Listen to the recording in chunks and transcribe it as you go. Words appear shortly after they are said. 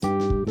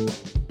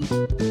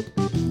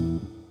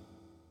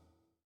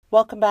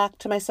Welcome back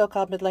to my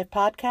so-called midlife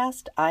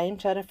podcast. I am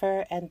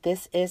Jennifer, and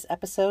this is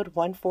episode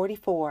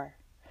 144.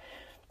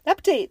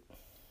 Update.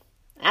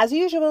 As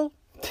usual,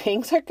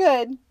 things are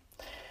good.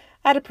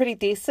 I had a pretty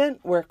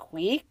decent work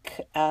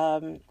week.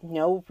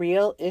 No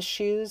real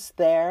issues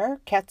there.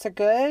 Cats are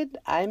good.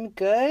 I'm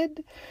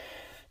good.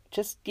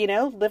 Just,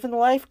 living the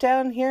life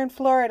down here in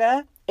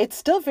Florida. It's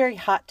still very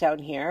hot down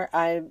here.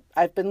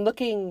 I've been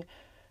looking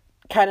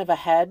kind of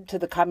ahead to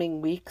the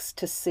coming weeks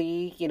to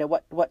see,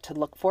 what to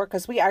look for,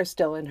 because we are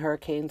still in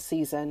hurricane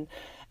season,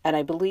 and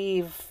I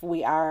believe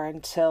we are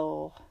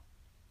until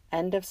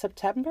end of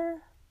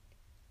September.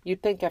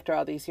 You'd think after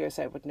all these years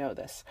I would know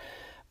this,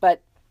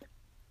 but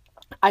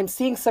I'm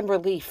seeing some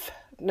relief.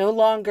 No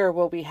longer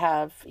will we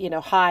have,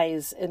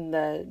 highs in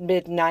the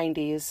mid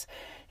 90s.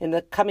 In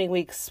the coming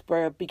weeks,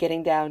 we'll be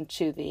getting down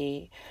to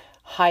the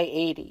high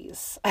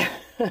 80s.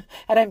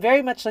 And I'm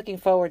very much looking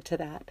forward to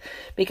that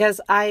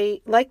because I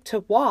like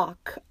to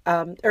walk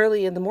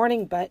early in the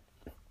morning, but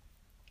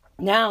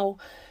now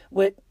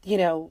with,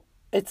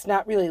 it's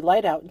not really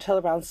light out until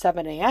around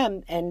 7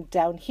 a.m. And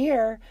down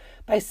here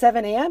by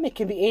 7 a.m. it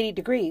can be 80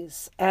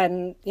 degrees.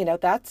 And,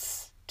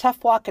 that's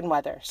tough walking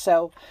weather.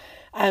 So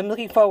I'm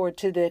looking forward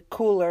to the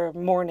cooler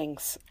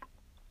mornings.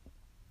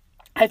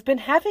 I've been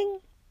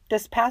having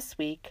this past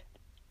week,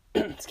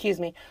 excuse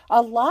me,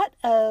 a lot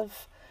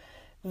of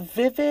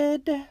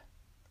vivid,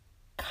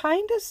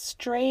 kind of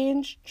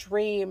strange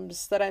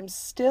dreams that I'm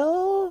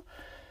still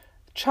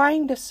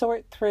trying to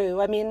sort through.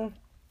 I mean,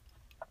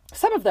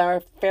 some of them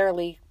are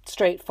fairly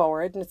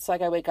straightforward, and it's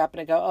like I wake up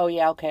and I go, oh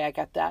yeah, okay, I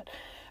got that.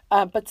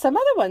 But some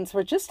other ones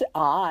were just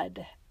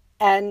odd.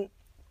 And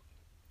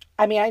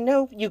I mean, I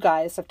know you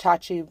guys, I've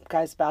taught you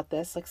guys about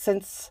this,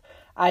 since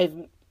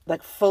I'm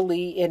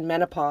fully in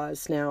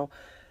menopause now,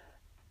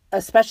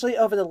 especially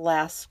over the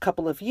last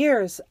couple of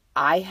years,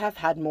 I have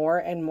had more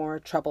and more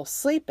trouble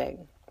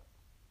sleeping.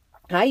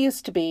 I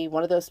used to be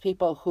one of those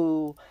people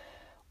who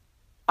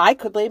I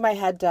could lay my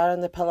head down on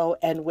the pillow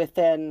and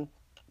within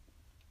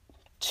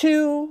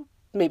 2,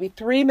 maybe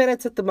 3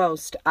 minutes at the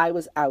most, I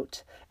was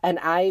out and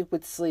I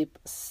would sleep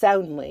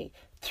soundly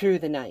through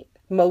the night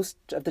most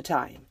of the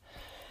time.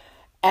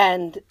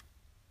 And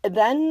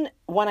then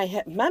when I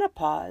hit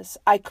menopause,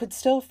 I could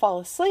still fall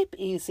asleep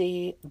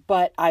easy,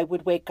 but I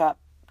would wake up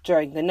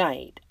during the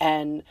night.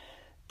 And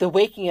the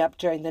waking up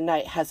during the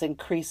night has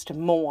increased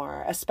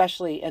more,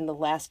 especially in the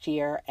last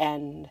year.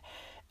 And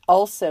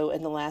also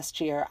in the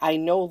last year, I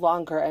no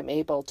longer am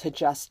able to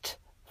just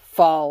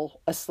fall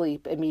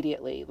asleep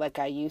immediately like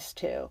I used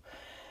to.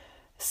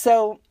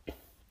 So,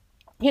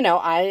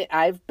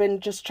 I've been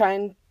just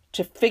trying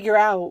to figure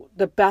out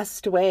the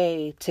best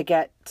way to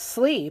get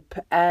sleep.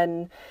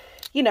 And,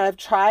 I've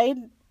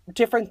tried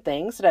different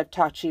things that I've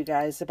taught you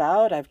guys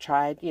about. I've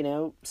tried,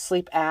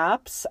 sleep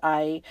apps.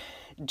 I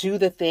do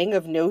the thing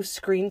of no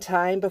screen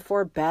time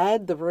before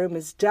bed. The room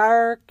is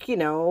dark,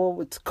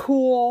 it's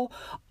cool,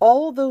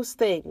 all those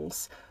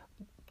things.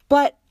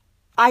 But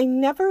I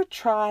never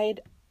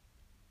tried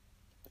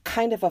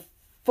kind of a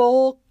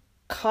full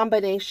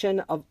combination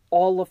of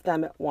all of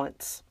them at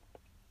once.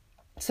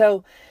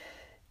 So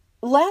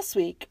last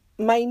week,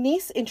 my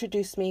niece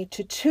introduced me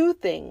to 2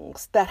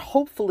 things that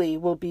hopefully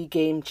will be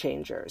game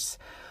changers.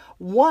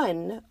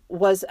 One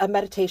was a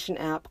meditation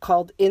app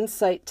called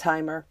Insight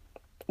Timer,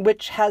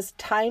 which has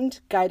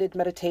timed guided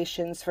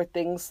meditations for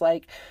things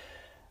like,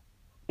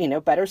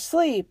 better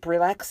sleep,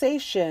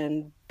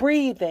 relaxation,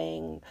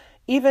 breathing,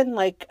 even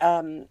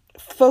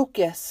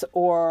focus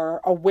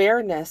or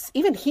awareness,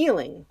 even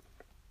healing.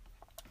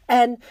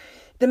 And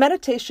the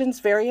meditations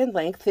vary in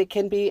length. It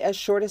can be as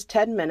short as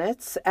 10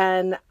 minutes,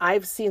 and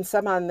I've seen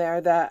some on there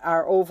that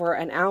are over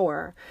an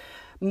hour.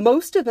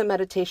 Most of the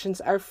meditations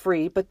are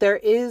free, but there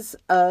is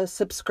a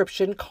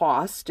subscription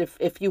cost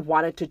if you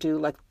wanted to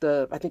do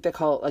I think they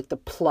call it the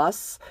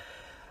plus.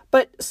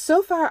 But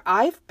so far,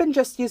 I've been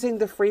just using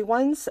the free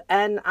ones,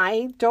 and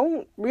I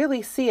don't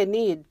really see a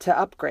need to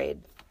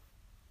upgrade.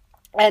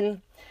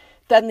 And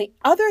then the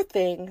other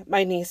thing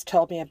my niece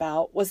told me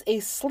about was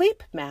a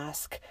sleep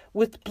mask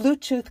with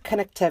Bluetooth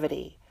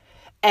connectivity.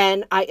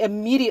 And I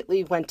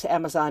immediately went to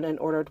Amazon and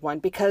ordered one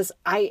because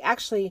I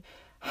actually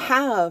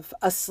have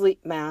a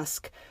sleep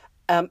mask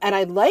and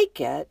I like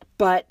it,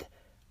 but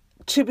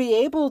to be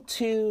able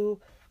to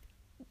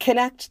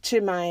connect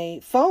to my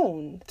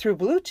phone through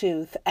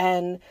Bluetooth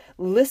and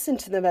listen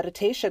to the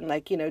meditation,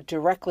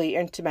 directly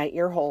into my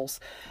ear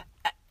holes,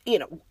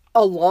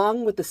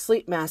 along with the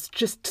sleep mask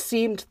just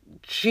seemed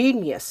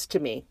genius to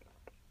me.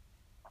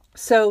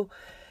 So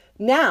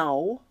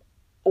now,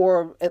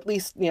 or at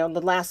least, in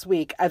the last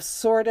week, I've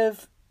sort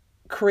of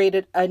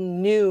created a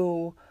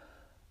new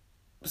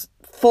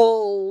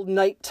full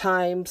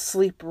nighttime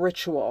sleep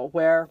ritual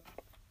where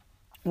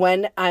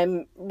when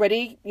I'm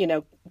ready,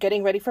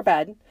 getting ready for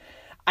bed,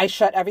 I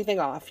shut everything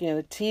off,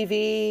 the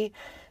TV,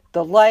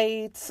 the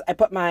lights. I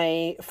put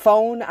my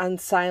phone on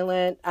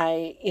silent.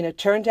 I,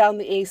 turn down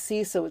the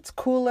AC so it's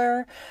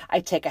cooler. I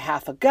take a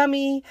half a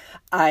gummy.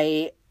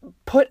 I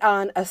put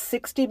on a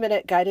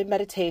 60-minute guided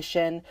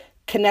meditation,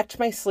 connect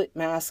my sleep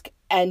mask,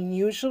 and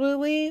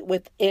usually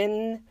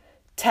within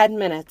 10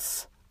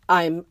 minutes,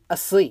 I'm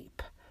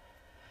asleep.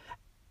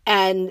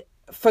 And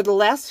for the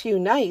last few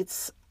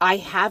nights, I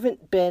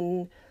haven't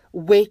been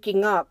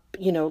waking up,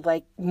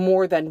 like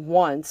more than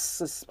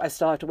once. I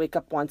still have to wake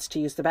up once to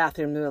use the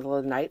bathroom in the middle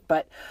of the night,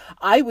 but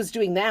I was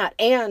doing that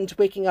and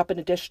waking up an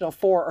additional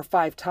 4 or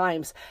 5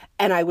 times.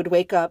 And I would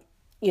wake up,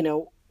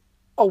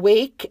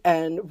 awake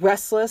and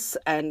restless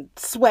and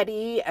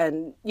sweaty.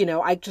 And,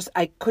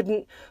 I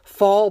couldn't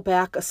fall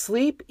back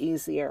asleep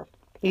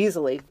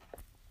easily.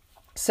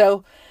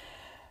 So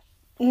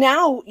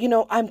now,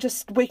 I'm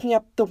just waking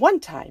up the one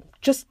time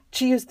just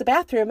to use the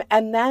bathroom.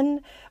 And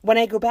then when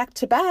I go back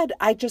to bed,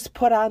 I just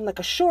put on like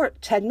a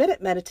short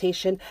 10-minute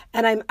meditation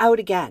and I'm out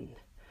again.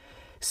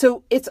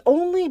 So it's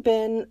only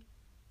been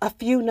a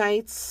few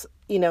nights,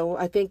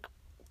 I think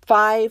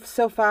 5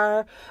 so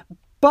far,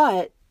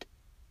 but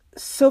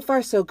so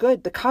far so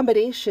good. The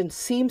combination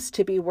seems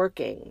to be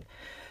working.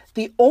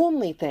 The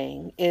only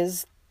thing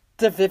is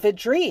the vivid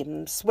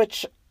dreams,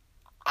 which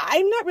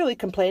I'm not really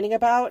complaining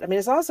about. I mean,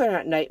 as long as they're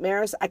not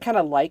nightmares, I kind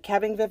of like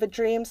having vivid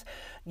dreams.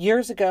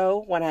 Years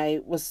ago, when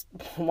I was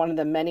one of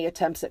the many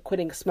attempts at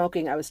quitting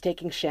smoking, I was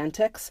taking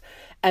Chantix,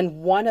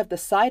 and one of the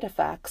side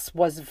effects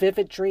was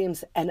vivid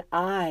dreams, and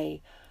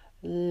I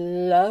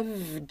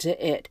loved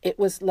it. It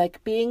was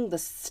like being the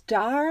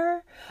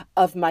star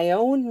of my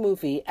own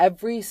movie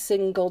every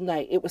single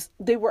night.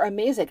 They were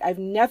amazing. I've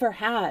never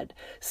had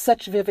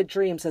such vivid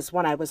dreams as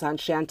when I was on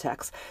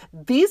Chantix.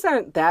 These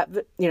aren't that,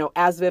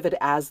 as vivid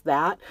as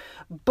that,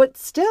 but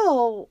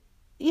still,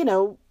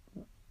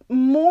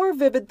 more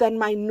vivid than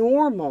my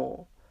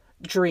normal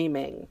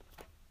dreaming.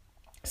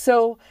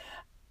 So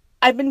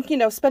I've been,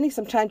 spending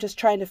some time just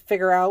trying to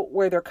figure out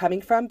where they're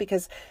coming from,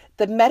 because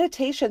the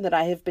meditation that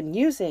I have been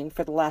using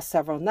for the last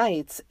several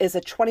nights is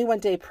a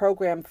 21-day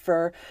program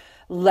for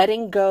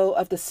letting go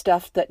of the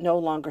stuff that no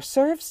longer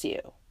serves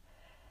you.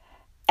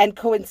 And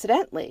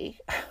coincidentally,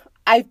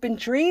 I've been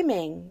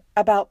dreaming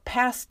about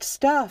past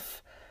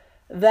stuff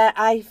that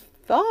I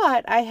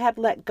thought I had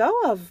let go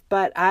of,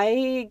 but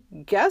I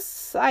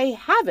guess I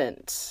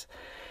haven't.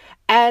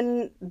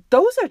 And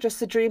those are just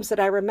the dreams that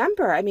I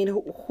remember. I mean,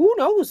 who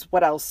knows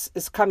what else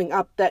is coming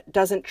up that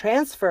doesn't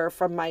transfer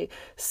from my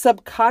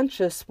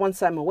subconscious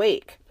once I'm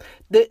awake.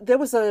 The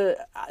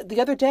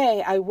other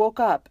day I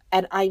woke up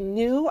and I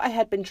knew I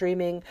had been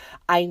dreaming.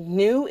 I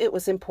knew it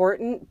was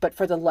important, but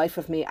for the life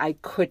of me, I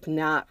could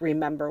not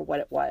remember what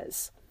it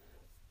was.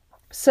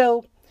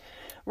 So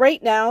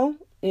right now,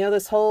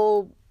 this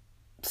whole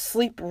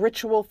sleep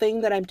ritual thing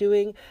that I'm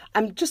doing,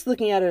 I'm just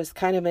looking at it as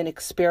kind of an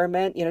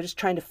experiment, just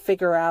trying to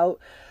figure out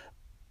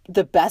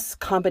the best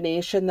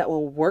combination that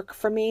will work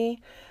for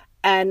me.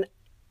 And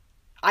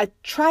I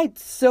tried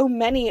so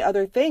many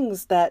other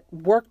things that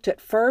worked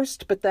at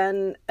first, but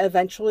then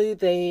eventually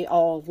they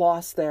all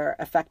lost their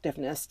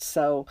effectiveness.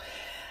 So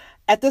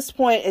at this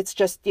point, it's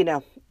just,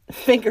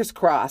 fingers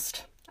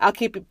crossed. I'll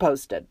keep you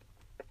posted.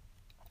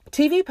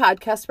 TV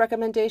podcast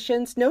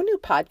recommendations. No new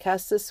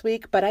podcasts this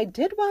week, but I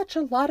did watch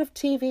a lot of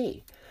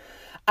TV.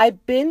 I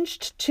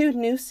binged 2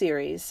 new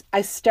series.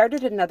 I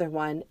started another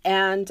one,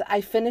 and I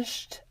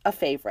finished a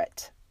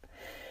favorite.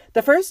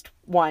 The first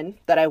one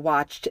that I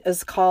watched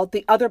is called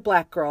The Other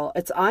Black Girl.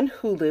 It's on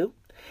Hulu.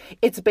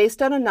 It's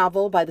based on a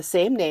novel by the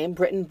same name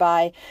written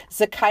by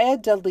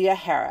Zakiya D'Elia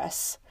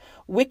Harris.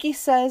 Wiki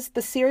says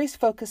the series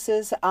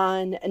focuses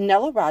on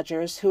Nella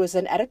Rogers, who is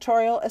an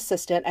editorial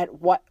assistant at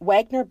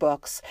Wagner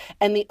Books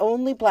and the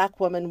only Black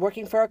woman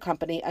working for a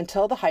company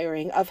until the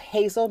hiring of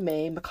Hazel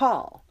May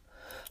McCall.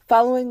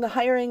 Following the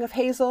hiring of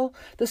Hazel,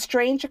 the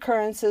strange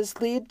occurrences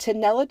lead to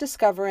Nella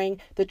discovering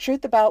the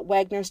truth about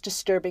Wagner's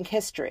disturbing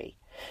history.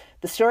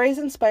 The story is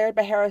inspired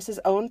by Harris's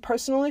own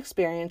personal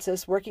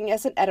experiences working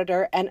as an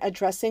editor and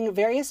addressing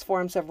various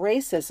forms of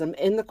racism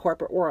in the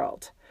corporate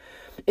world.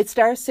 It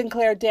stars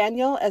Sinclair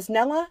Daniel as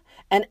Nella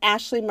and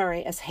Ashley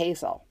Murray as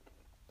Hazel.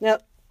 Now,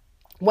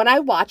 when I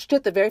watched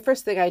it, the very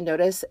first thing I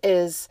noticed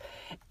is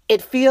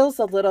it feels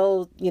a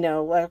little,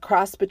 like a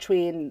cross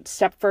between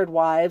Stepford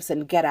Wives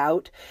and Get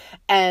Out,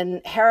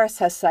 and Harris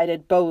has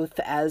cited both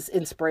as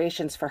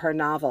inspirations for her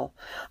novel.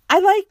 I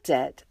liked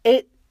it.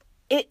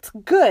 It's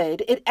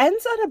good. It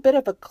ends on a bit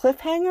of a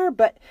cliffhanger,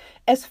 but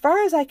as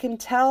far as I can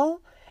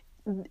tell,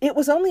 it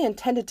was only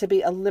intended to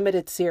be a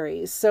limited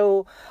series.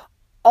 So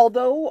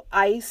although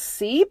I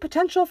see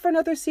potential for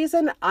another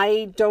season,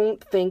 I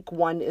don't think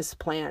one is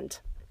planned.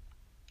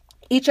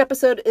 Each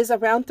episode is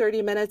around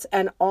 30 minutes,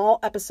 and all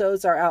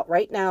episodes are out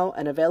right now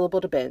and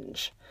available to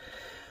binge.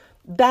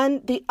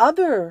 Then the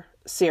other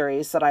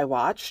series that I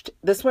watched,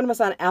 this one was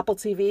on Apple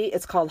TV.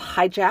 It's called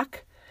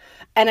Hijack.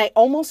 And I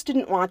almost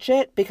didn't watch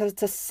it because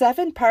it's a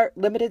 7-part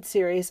limited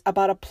series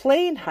about a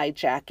plane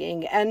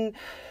hijacking. And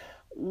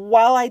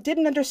while I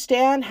didn't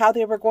understand how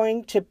they were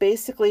going to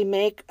basically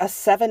make a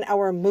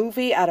 7-hour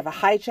movie out of a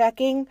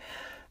hijacking,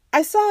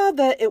 I saw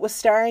that it was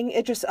starring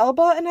Idris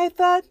Elba, and I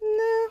thought,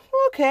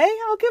 okay,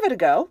 I'll give it a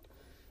go.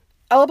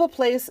 Elba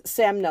plays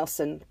Sam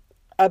Nelson,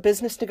 a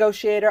business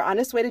negotiator on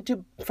his way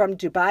from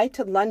Dubai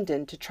to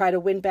London to try to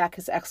win back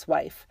his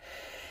ex-wife.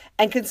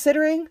 And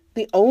considering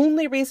the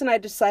only reason I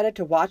decided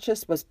to watch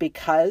this was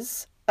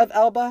because of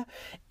Elba,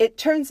 it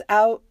turns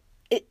out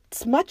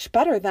it's much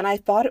better than I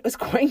thought it was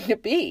going to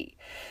be.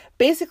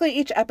 Basically,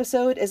 each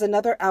episode is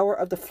another hour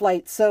of the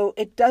flight, so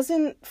it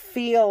doesn't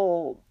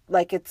feel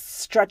like it's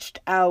stretched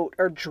out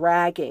or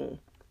dragging.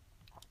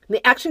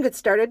 The action gets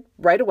started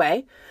right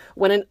away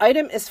when an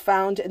item is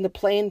found in the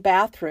plane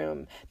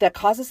bathroom that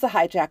causes the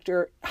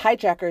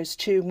hijackers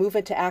to move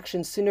into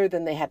action sooner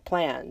than they had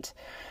planned.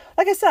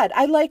 Like I said,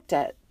 I liked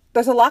it.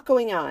 There's a lot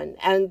going on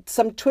and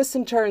some twists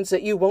and turns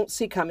that you won't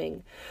see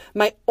coming.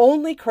 My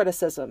only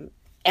criticism,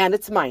 and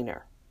it's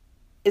minor,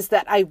 is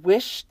that I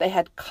wish they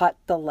had cut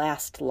the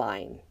last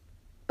line.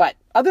 But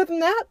other than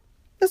that,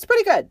 it's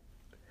pretty good.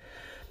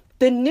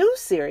 The new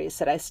series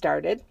that I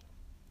started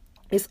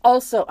is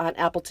also on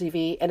Apple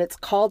TV, and it's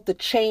called The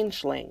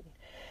Changeling.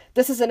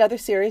 This is another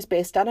series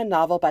based on a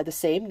novel by the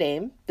same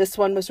name. This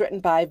one was written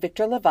by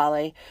Victor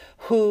Lavalle,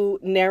 who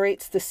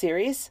narrates the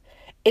series.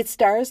 It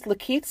stars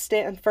Lakeith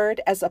Stanford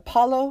as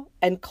Apollo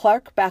and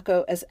Clark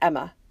Bacco as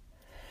Emma.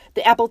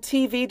 The Apple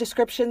TV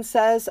description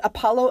says,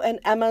 Apollo and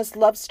Emma's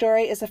love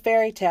story is a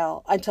fairy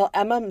tale until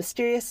Emma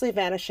mysteriously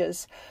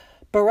vanishes.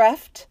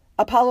 Bereft,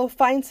 Apollo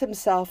finds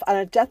himself on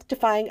a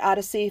death-defying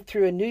odyssey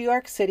through a New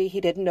York City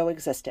he didn't know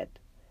existed.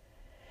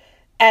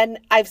 And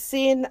I've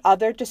seen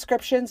other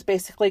descriptions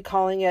basically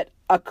calling it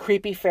a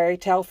creepy fairy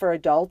tale for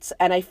adults,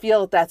 and I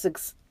feel that's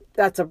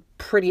a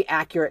pretty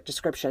accurate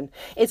description.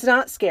 It's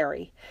not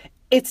scary.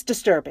 It's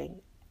disturbing.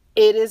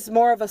 It is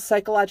more of a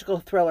psychological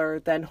thriller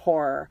than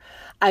horror.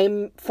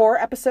 I'm 4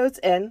 episodes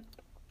in,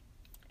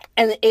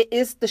 and it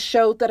is the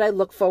show that I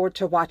look forward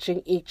to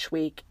watching each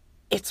week.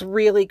 It's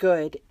really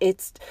good.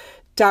 It's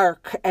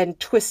dark and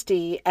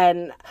twisty,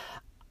 and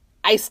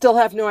I still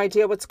have no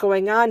idea what's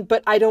going on,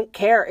 but I don't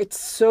care. It's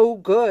so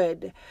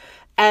good.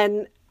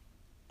 And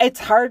it's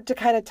hard to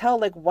kind of tell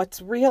like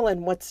what's real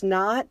and what's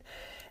not.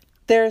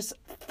 There's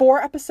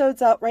 4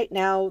 episodes out right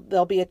now.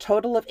 There'll be a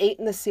total of 8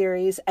 in the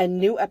series, and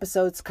new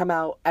episodes come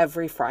out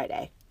every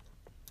Friday.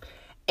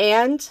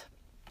 And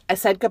I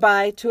said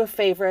goodbye to a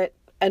favorite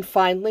and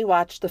finally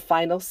watched the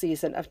final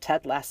season of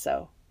Ted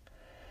Lasso.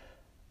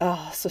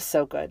 Oh,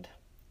 so good.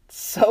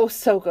 So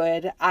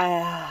good.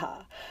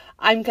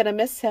 I'm going to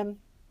miss him.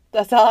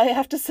 That's all I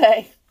have to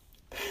say.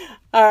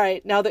 All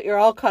right, now that you're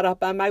all caught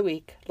up on my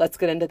week, let's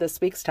get into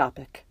this week's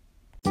topic.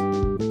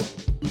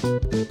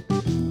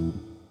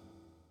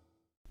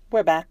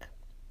 We're back.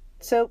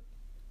 So,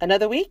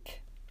 another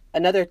week,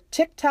 another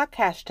TikTok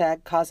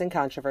hashtag causing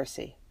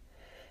controversy.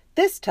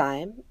 This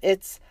time,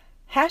 it's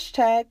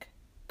hashtag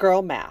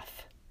girl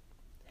math.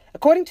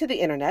 According to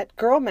the internet,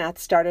 girl math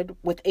started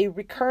with a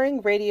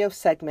recurring radio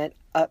segment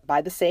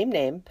by the same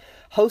name,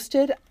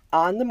 hosted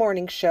on the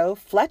morning show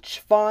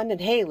Fletch, Vaughn,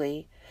 and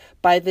Haley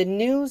by the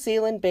New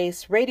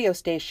Zealand-based radio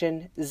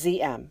station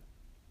ZM.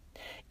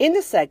 In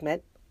the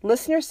segment,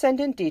 listeners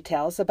send in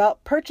details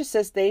about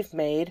purchases they've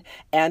made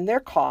and their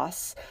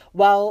costs,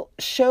 while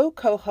show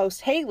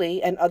co-host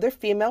Haley and other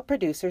female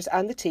producers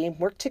on the team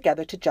work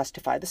together to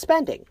justify the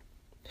spending.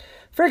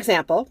 For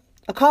example,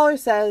 a caller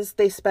says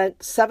they spent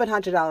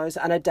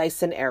 $700 on a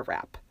Dyson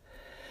Airwrap.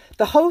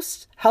 The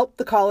host helped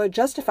the caller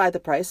justify the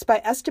price by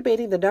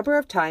estimating the number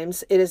of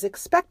times it is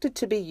expected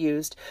to be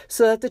used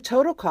so that the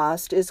total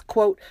cost is,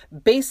 quote,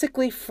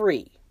 basically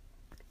free.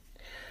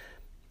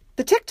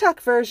 The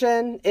TikTok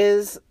version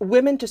is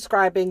women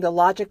describing the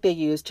logic they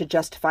use to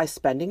justify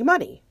spending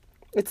money.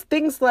 It's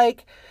things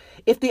like,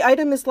 if the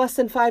item is less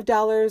than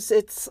 $5,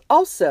 it's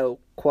also,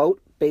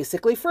 quote,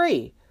 basically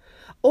free.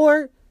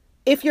 Or,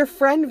 if your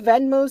friend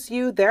Venmos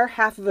you their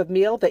half of a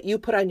meal that you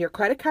put on your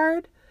credit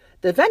card,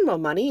 the Venmo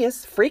money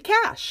is free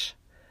cash.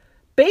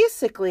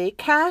 Basically,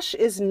 cash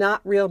is not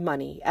real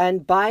money,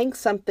 and buying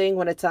something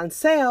when it's on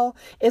sale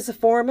is a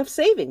form of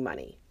saving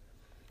money.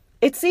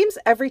 It seems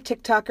every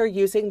TikToker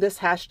using this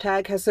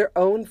hashtag has their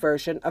own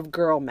version of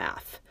girl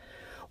math.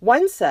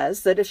 One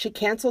says that if she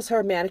cancels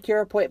her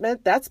manicure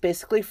appointment, that's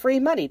basically free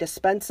money to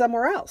spend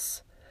somewhere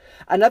else.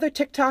 Another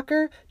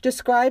TikToker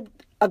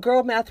described a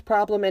girl math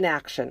problem in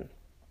action.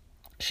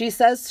 She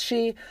says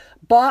she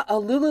bought a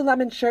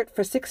Lululemon shirt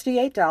for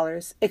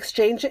 $68,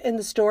 exchanged it in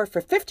the store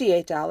for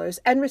 $58,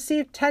 and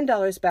received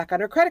 $10 back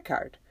on her credit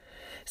card,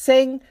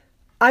 saying,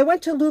 I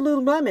went to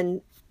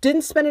Lululemon,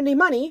 didn't spend any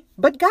money,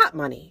 but got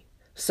money.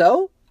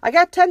 So I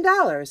got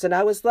 $10, and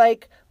I was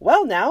like,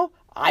 well, now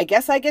I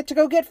guess I get to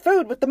go get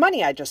food with the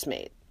money I just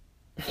made.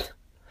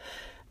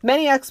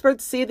 Many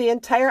experts see the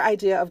entire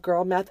idea of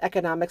girl math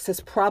economics as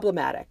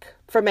problematic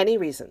for many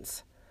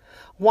reasons.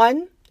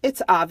 One,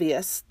 it's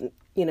obvious.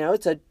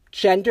 It's a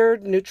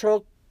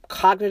gender-neutral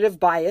cognitive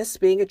bias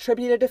being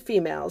attributed to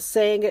females,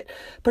 saying it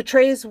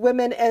portrays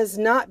women as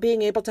not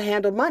being able to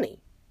handle money.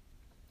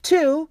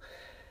 2,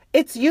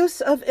 its use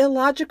of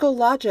illogical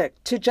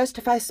logic to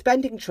justify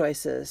spending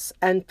choices.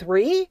 And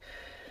 3,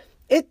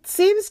 it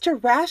seems to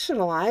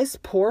rationalize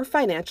poor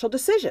financial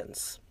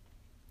decisions.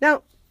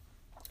 Now,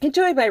 in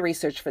doing my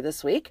research for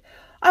this week,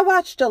 I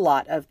watched a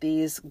lot of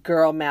these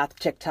girl math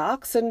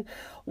TikToks, and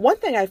one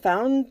thing I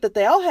found that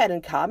they all had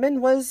in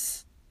common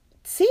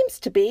seems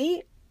to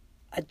be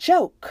a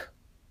joke.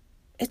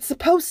 It's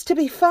supposed to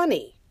be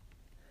funny.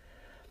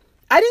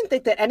 I didn't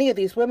think that any of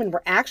these women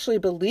were actually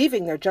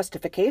believing their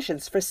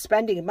justifications for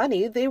spending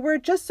money. They were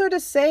just sort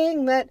of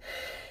saying that,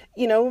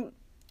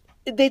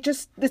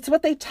 it's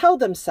what they tell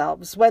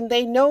themselves when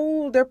they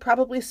know they're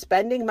probably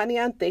spending money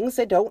on things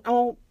they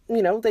don't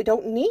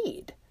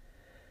need.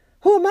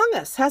 Who among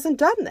us hasn't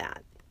done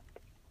that?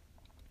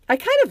 I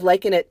kind of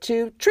liken it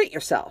to treat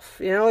yourself.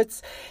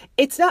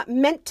 It's not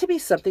meant to be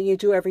something you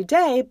do every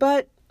day,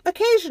 but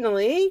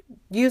occasionally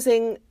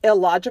using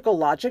illogical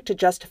logic to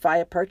justify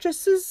a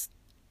purchase is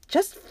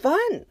just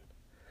fun.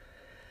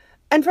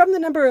 And from the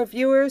number of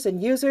viewers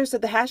and users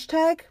of the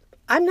hashtag,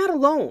 I'm not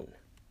alone.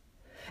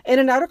 In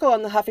an article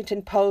on the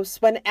Huffington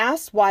Post, when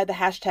asked why the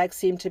hashtag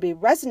seemed to be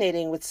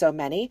resonating with so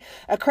many,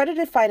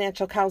 accredited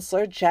financial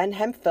counselor Jen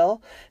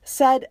Hemphill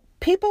said,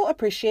 "People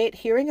appreciate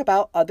hearing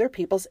about other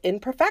people's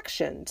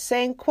imperfections,"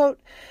 saying,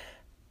 quote,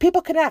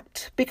 "People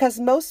connect because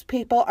most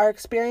people are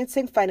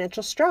experiencing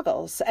financial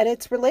struggles and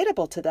it's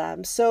relatable to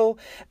them. So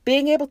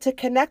being able to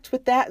connect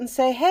with that and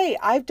say, hey,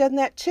 I've done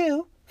that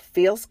too,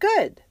 feels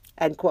good,"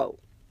 end quote.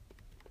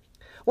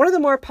 One of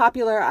the more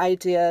popular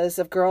ideas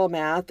of girl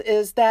math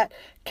is that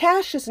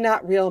cash is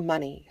not real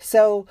money.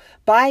 So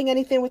buying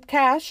anything with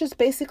cash is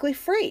basically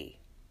free.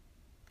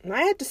 And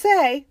I have to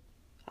say,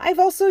 I've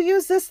also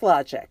used this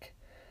logic.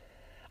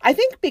 I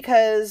think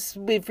because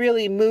we've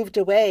really moved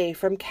away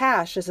from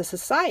cash as a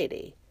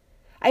society.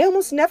 I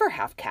almost never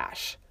have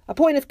cash, a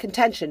point of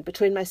contention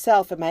between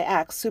myself and my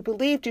ex, who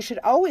believed you should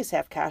always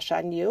have cash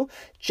on you,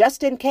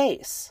 just in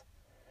case.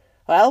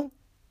 Well,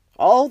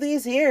 all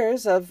these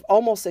years of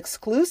almost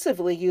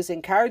exclusively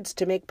using cards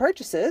to make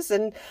purchases,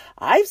 and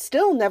I've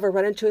still never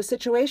run into a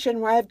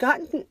situation where I've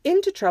gotten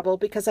into trouble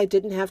because I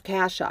didn't have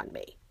cash on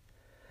me.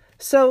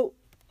 So,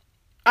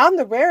 on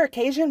the rare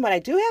occasion when I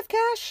do have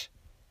cash,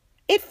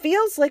 it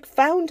feels like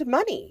found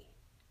money.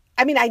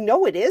 I mean, I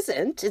know it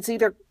isn't. It's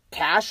either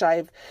cash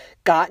I've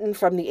gotten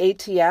from the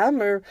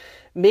ATM, or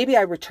maybe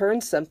I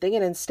returned something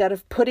and instead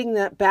of putting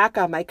that back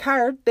on my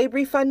card, they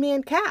refund me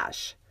in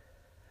cash.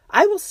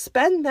 I will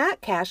spend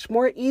that cash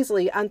more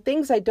easily on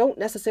things I don't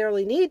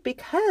necessarily need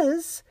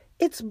because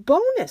it's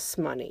bonus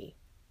money.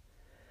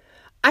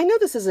 I know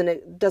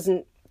it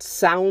doesn't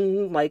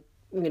sound like,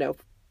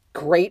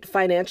 great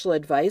financial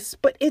advice,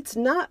 but it's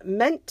not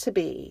meant to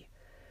be.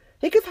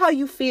 Think of how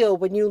you feel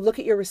when you look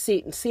at your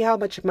receipt and see how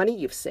much money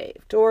you've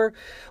saved, or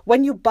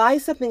when you buy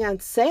something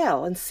on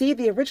sale and see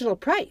the original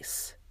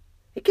price.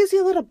 It gives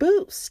you a little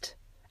boost,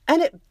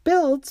 and it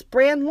builds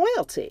brand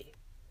loyalty.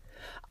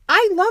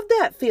 I love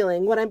that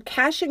feeling when I'm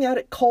cashing out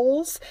at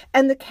Kohl's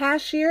and the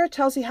cashier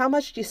tells you how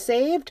much you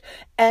saved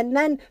and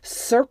then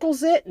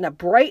circles it in a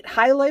bright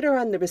highlighter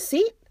on the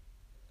receipt.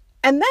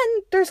 And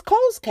then there's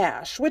Kohl's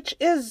Cash, which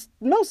is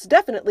most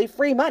definitely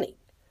free money.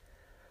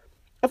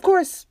 Of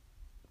course,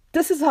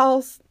 this is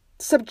all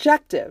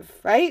subjective,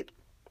 right?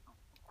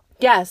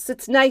 Yes,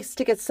 it's nice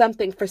to get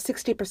something for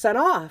 60%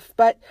 off,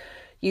 but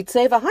you'd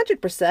save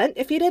 100%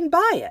 if you didn't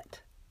buy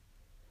it.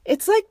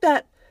 It's like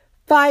that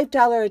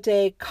 $5 a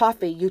day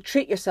coffee you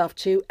treat yourself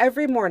to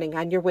every morning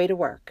on your way to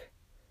work.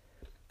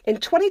 In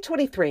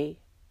 2023,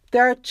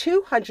 there are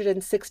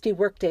 260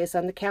 workdays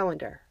on the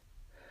calendar.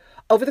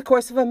 Over the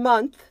course of a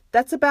month,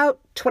 that's about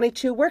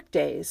 22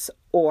 workdays,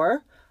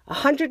 or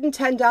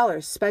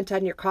 $110 spent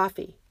on your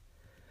coffee.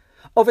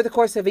 Over the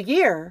course of a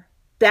year,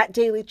 that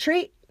daily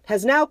treat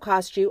has now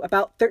cost you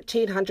about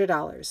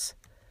 $1,300.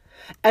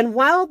 And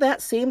while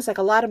that seems like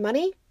a lot of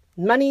money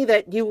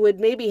that you would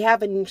maybe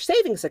have in your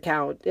savings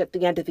account at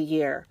the end of the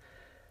year,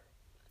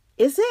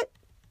 is it?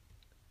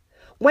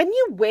 When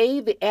you weigh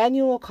the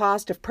annual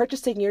cost of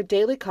purchasing your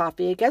daily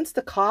coffee against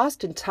the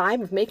cost and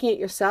time of making it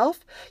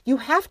yourself, you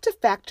have to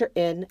factor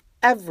in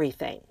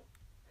everything.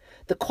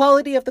 The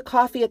quality of the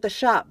coffee at the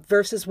shop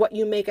versus what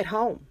you make at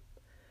home.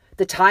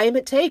 The time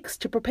it takes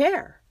to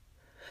prepare.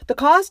 The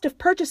cost of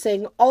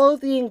purchasing all of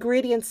the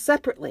ingredients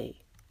separately.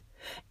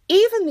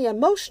 Even the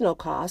emotional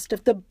cost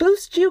of the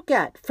boost you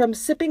get from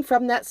sipping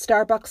from that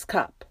Starbucks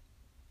cup.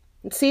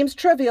 It seems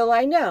trivial,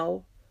 I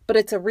know, but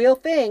it's a real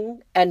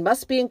thing and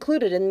must be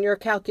included in your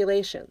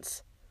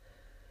calculations.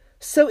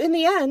 So in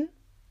the end,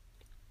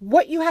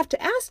 what you have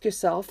to ask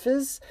yourself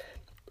is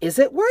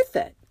it worth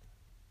it?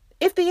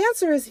 If the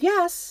answer is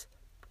yes,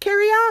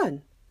 carry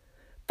on.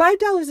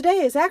 $5 a day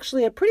is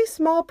actually a pretty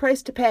small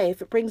price to pay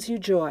if it brings you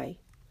joy.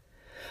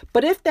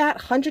 But if that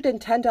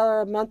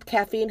 $110 a month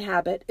caffeine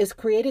habit is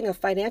creating a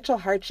financial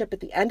hardship at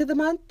the end of the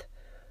month,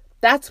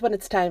 that's when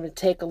it's time to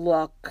take a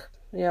look,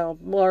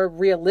 more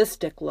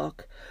realistic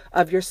look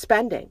of your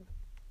spending.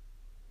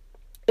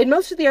 In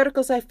most of the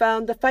articles I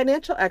found, the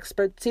financial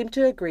experts seem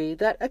to agree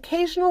that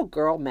occasional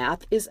girl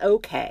math is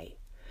okay.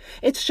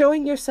 It's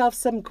showing yourself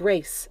some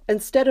grace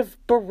instead of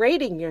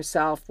berating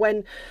yourself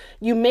when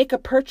you make a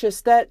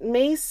purchase that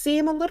may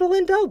seem a little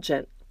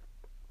indulgent.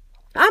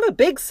 I'm a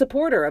big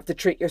supporter of the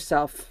treat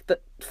yourself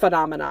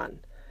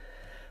phenomenon.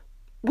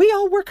 We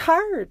all work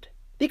hard.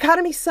 The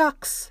economy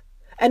sucks.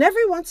 And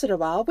every once in a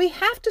while, we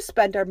have to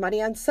spend our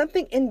money on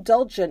something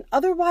indulgent.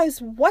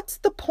 Otherwise, what's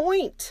the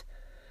point?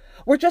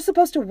 We're just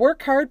supposed to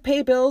work hard,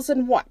 pay bills,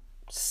 and what?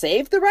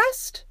 Save the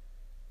rest?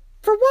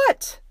 For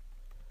what?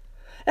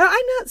 Now,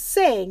 I'm not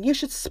saying you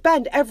should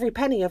spend every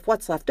penny of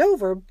what's left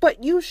over,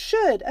 but you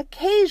should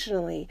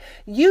occasionally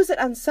use it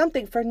on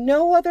something for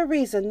no other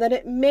reason than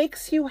it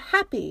makes you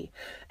happy,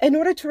 in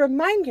order to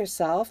remind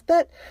yourself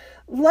that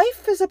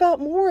life is about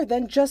more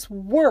than just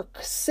work,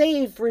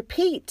 save,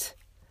 repeat.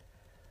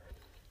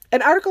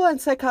 An article on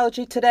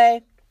Psychology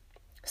Today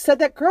said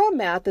that girl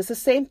math is the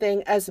same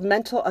thing as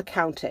mental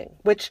accounting,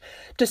 which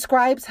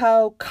describes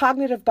how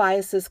cognitive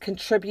biases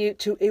contribute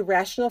to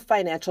irrational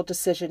financial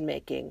decision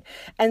making,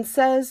 and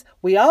says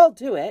we all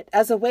do it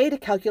as a way to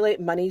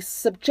calculate money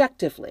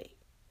subjectively.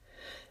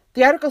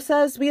 The article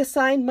says we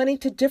assign money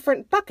to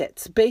different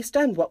buckets based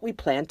on what we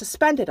plan to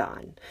spend it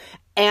on,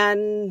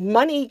 and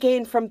money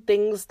gained from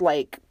things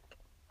like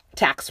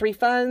tax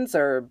refunds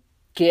or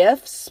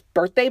gifts,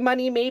 birthday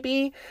money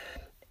maybe,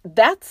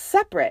 that's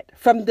separate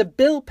from the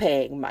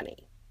bill-paying money.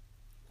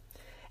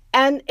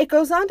 And it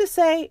goes on to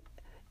say,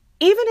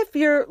 even if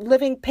you're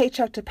living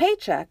paycheck to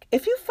paycheck,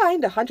 if you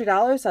find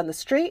 $100 on the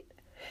street,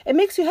 it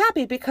makes you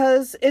happy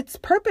because its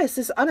purpose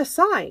is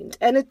unassigned,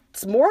 and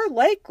it's more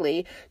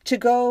likely to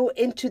go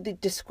into the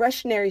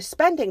discretionary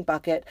spending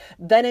bucket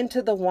than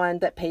into the one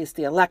that pays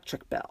the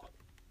electric bill.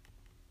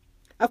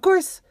 Of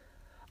course,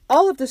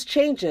 all of this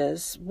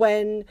changes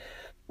when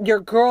your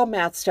girl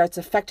math starts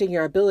affecting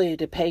your ability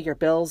to pay your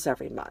bills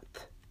every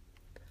month.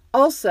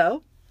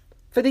 Also,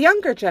 for the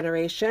younger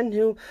generation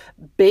who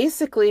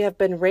basically have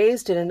been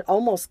raised in an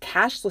almost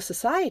cashless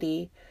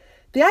society,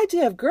 the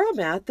idea of girl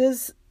math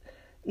is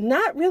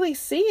not really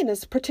seen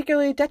as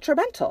particularly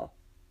detrimental.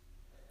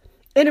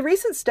 In a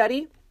recent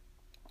study,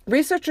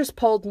 researchers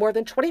polled more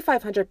than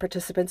 2,500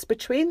 participants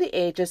between the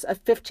ages of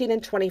 15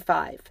 and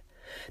 25.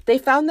 They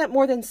found that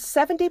more than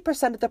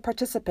 70% of the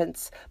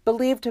participants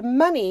believed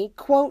money,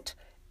 quote,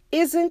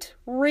 isn't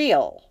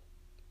real.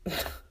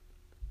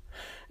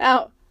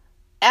 Now,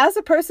 as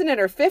a person in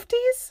her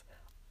 50s,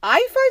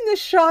 I find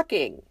this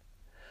shocking.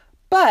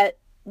 But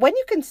when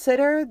you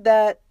consider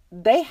that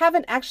they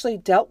haven't actually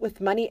dealt with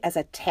money as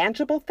a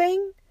tangible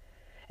thing,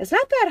 it's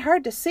not that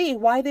hard to see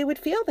why they would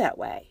feel that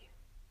way.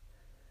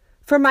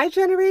 For my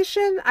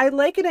generation, I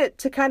liken it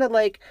to kind of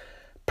like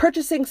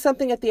purchasing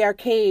something at the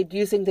arcade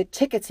using the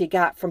tickets you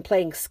got from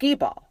playing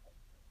skee-ball.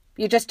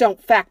 You just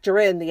don't factor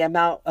in the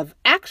amount of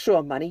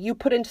actual money you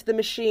put into the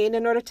machine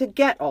in order to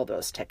get all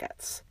those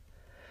tickets.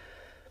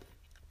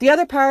 The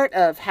other part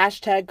of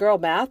hashtag girl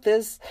math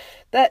is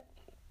that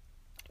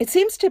it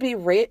seems to be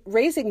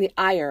raising the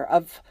ire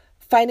of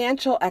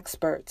financial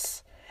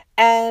experts,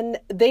 and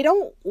they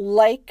don't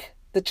like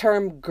the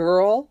term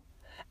girl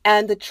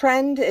and the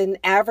trend in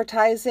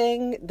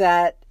advertising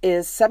that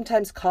is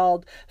sometimes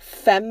called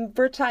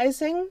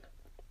femvertising,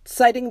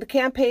 citing the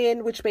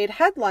campaign which made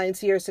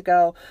headlines years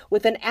ago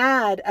with an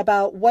ad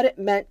about what it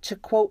meant to,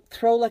 quote,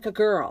 throw like a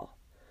girl.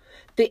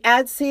 The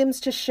ad seems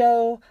to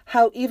show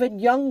how even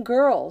young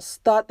girls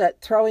thought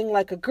that throwing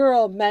like a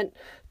girl meant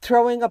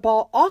throwing a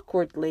ball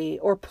awkwardly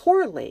or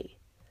poorly.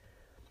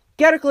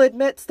 The article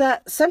admits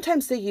that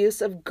sometimes the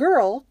use of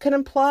girl can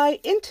imply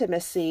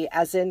intimacy,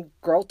 as in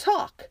girl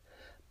talk,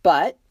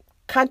 but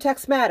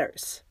context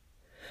matters.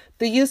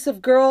 The use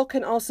of girl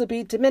can also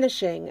be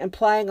diminishing,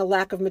 implying a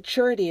lack of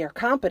maturity or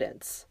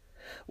competence.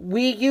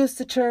 We use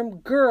the term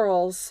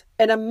girls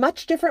in a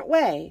much different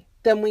way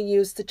than we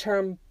use the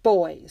term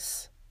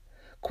boys.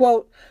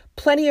 Quote,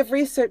 plenty of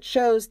research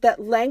shows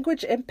that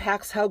language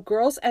impacts how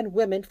girls and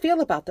women feel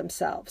about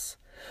themselves.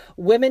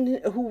 Women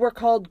who were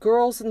called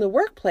girls in the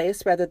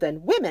workplace rather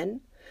than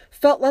women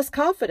felt less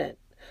confident,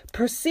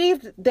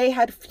 perceived they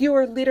had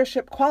fewer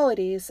leadership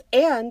qualities,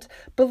 and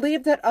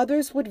believed that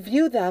others would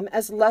view them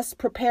as less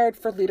prepared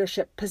for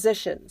leadership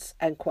positions,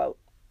 end quote.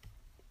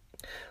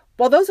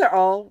 Well, those are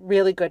all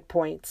really good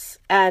points,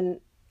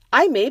 and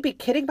I may be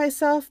kidding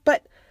myself,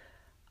 but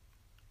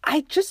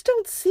I just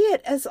don't see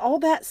it as all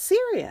that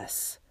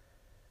serious.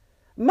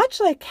 Much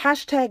like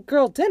hashtag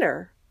girl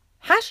dinner,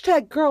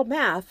 hashtag girl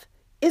math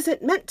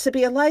isn't meant to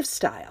be a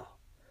lifestyle.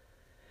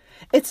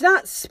 It's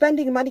not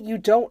spending money you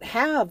don't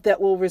have that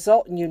will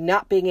result in you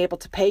not being able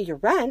to pay your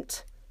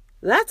rent.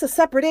 That's a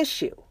separate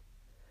issue.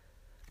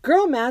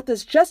 Girl math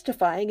is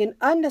justifying an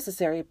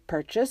unnecessary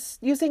purchase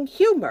using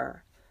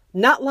humor,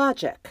 not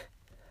logic.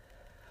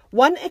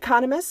 One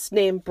economist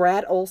named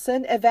Brad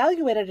Olson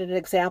evaluated an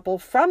example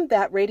from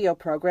that radio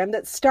program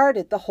that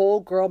started the whole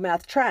girl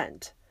math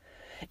trend.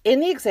 In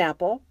the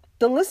example,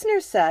 the listener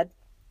said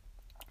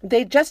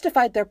they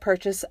justified their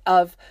purchase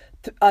of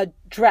a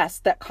dress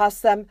that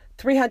cost them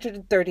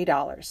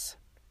 $330.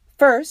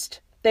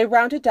 First, they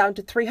rounded down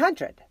to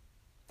 $300.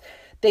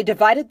 They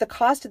divided the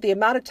cost of the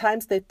amount of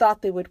times they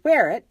thought they would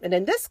wear it, and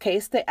in this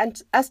case, they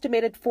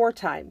estimated 4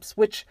 times,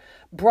 which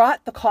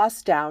brought the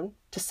cost down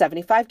to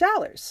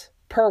 $75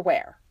 per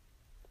wear.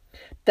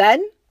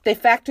 Then they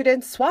factored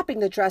in swapping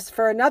the dress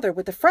for another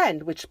with a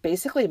friend, which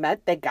basically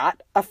meant they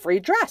got a free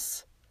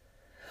dress.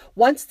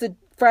 Once the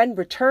friend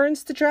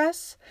returns the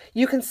dress,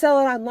 you can sell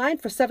it online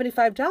for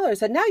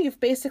 $75, and now you've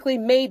basically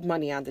made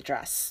money on the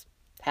dress.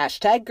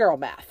 Hashtag girl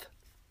math.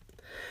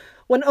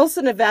 When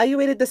Olson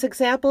evaluated this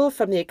example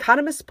from the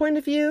economist's point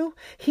of view,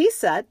 he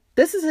said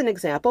this is an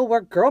example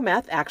where girl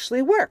math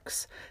actually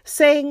works,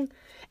 saying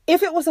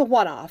if it was a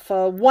one-off,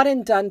 a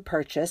one-and-done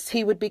purchase,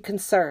 he would be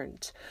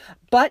concerned.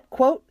 But,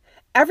 quote,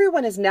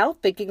 everyone is now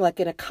thinking like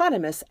an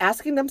economist,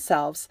 asking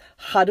themselves,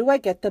 how do I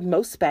get the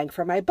most bang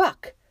for my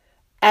buck?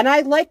 And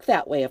I like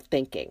that way of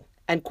thinking,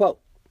 end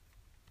quote.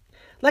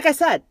 Like I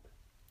said,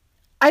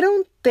 I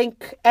don't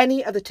think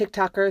any of the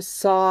TikTokers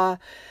saw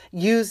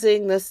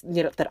using this,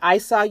 that I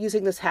saw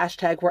using this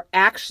hashtag were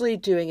actually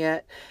doing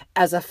it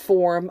as a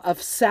form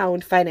of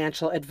sound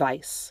financial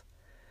advice.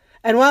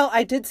 And while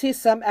I did see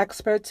some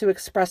experts who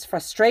express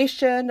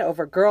frustration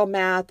over girl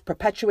math,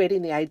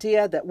 perpetuating the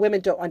idea that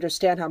women don't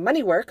understand how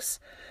money works,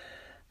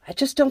 I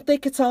just don't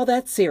think it's all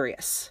that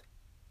serious.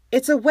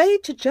 It's a way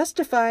to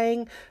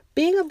justifying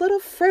being a little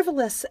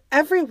frivolous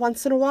every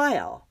once in a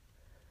while.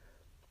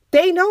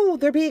 They know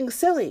they're being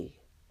silly.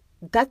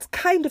 That's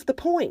kind of the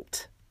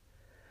point.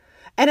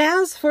 And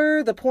as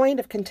for the point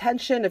of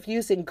contention of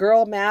using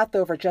girl math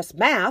over just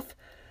math,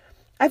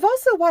 I've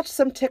also watched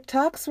some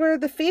TikToks where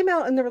the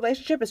female in the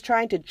relationship is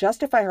trying to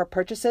justify her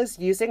purchases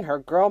using her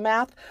girl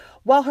math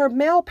while her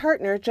male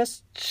partner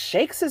just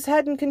shakes his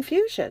head in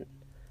confusion.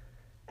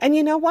 And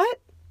you know what?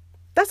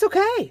 That's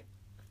okay.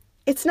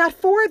 It's not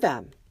for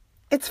them.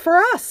 It's for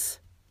us.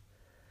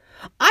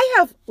 I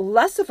have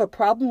less of a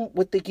problem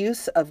with the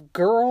use of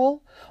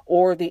girl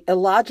or the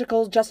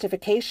illogical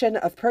justification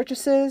of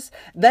purchases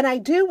than I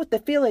do with the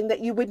feeling that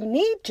you would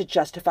need to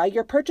justify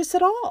your purchase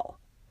at all.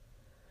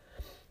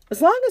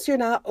 As long as you're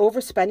not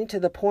overspending to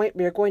the point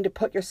where you're going to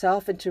put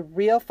yourself into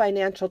real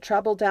financial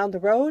trouble down the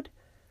road,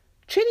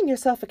 treating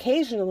yourself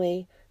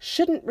occasionally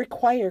shouldn't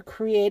require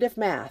creative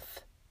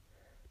math.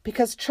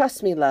 Because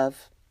trust me,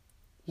 love,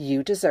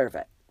 you deserve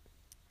it.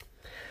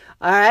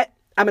 All right.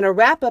 I'm going to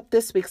wrap up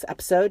this week's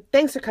episode.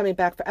 Thanks for coming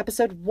back for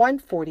episode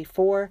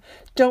 144.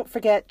 Don't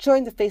forget,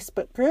 join the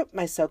Facebook group,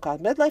 My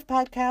So-Called Midlife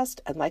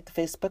Podcast, and like the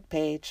Facebook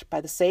page by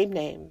the same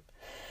name.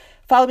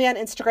 Follow me on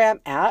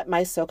Instagram at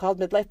My So-Called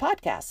Midlife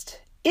Podcast.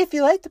 If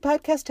you like the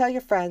podcast, tell your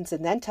friends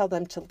and then tell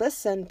them to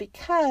listen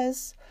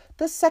because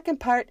the second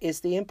part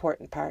is the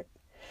important part.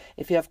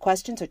 If you have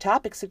questions or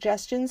topic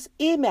suggestions,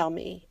 email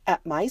me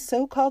at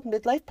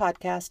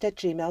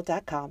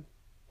mysocalledmidlifepodcast@gmail.com.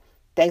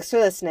 Thanks for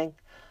listening.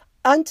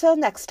 Until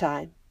next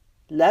time,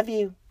 love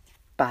you.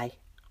 Bye.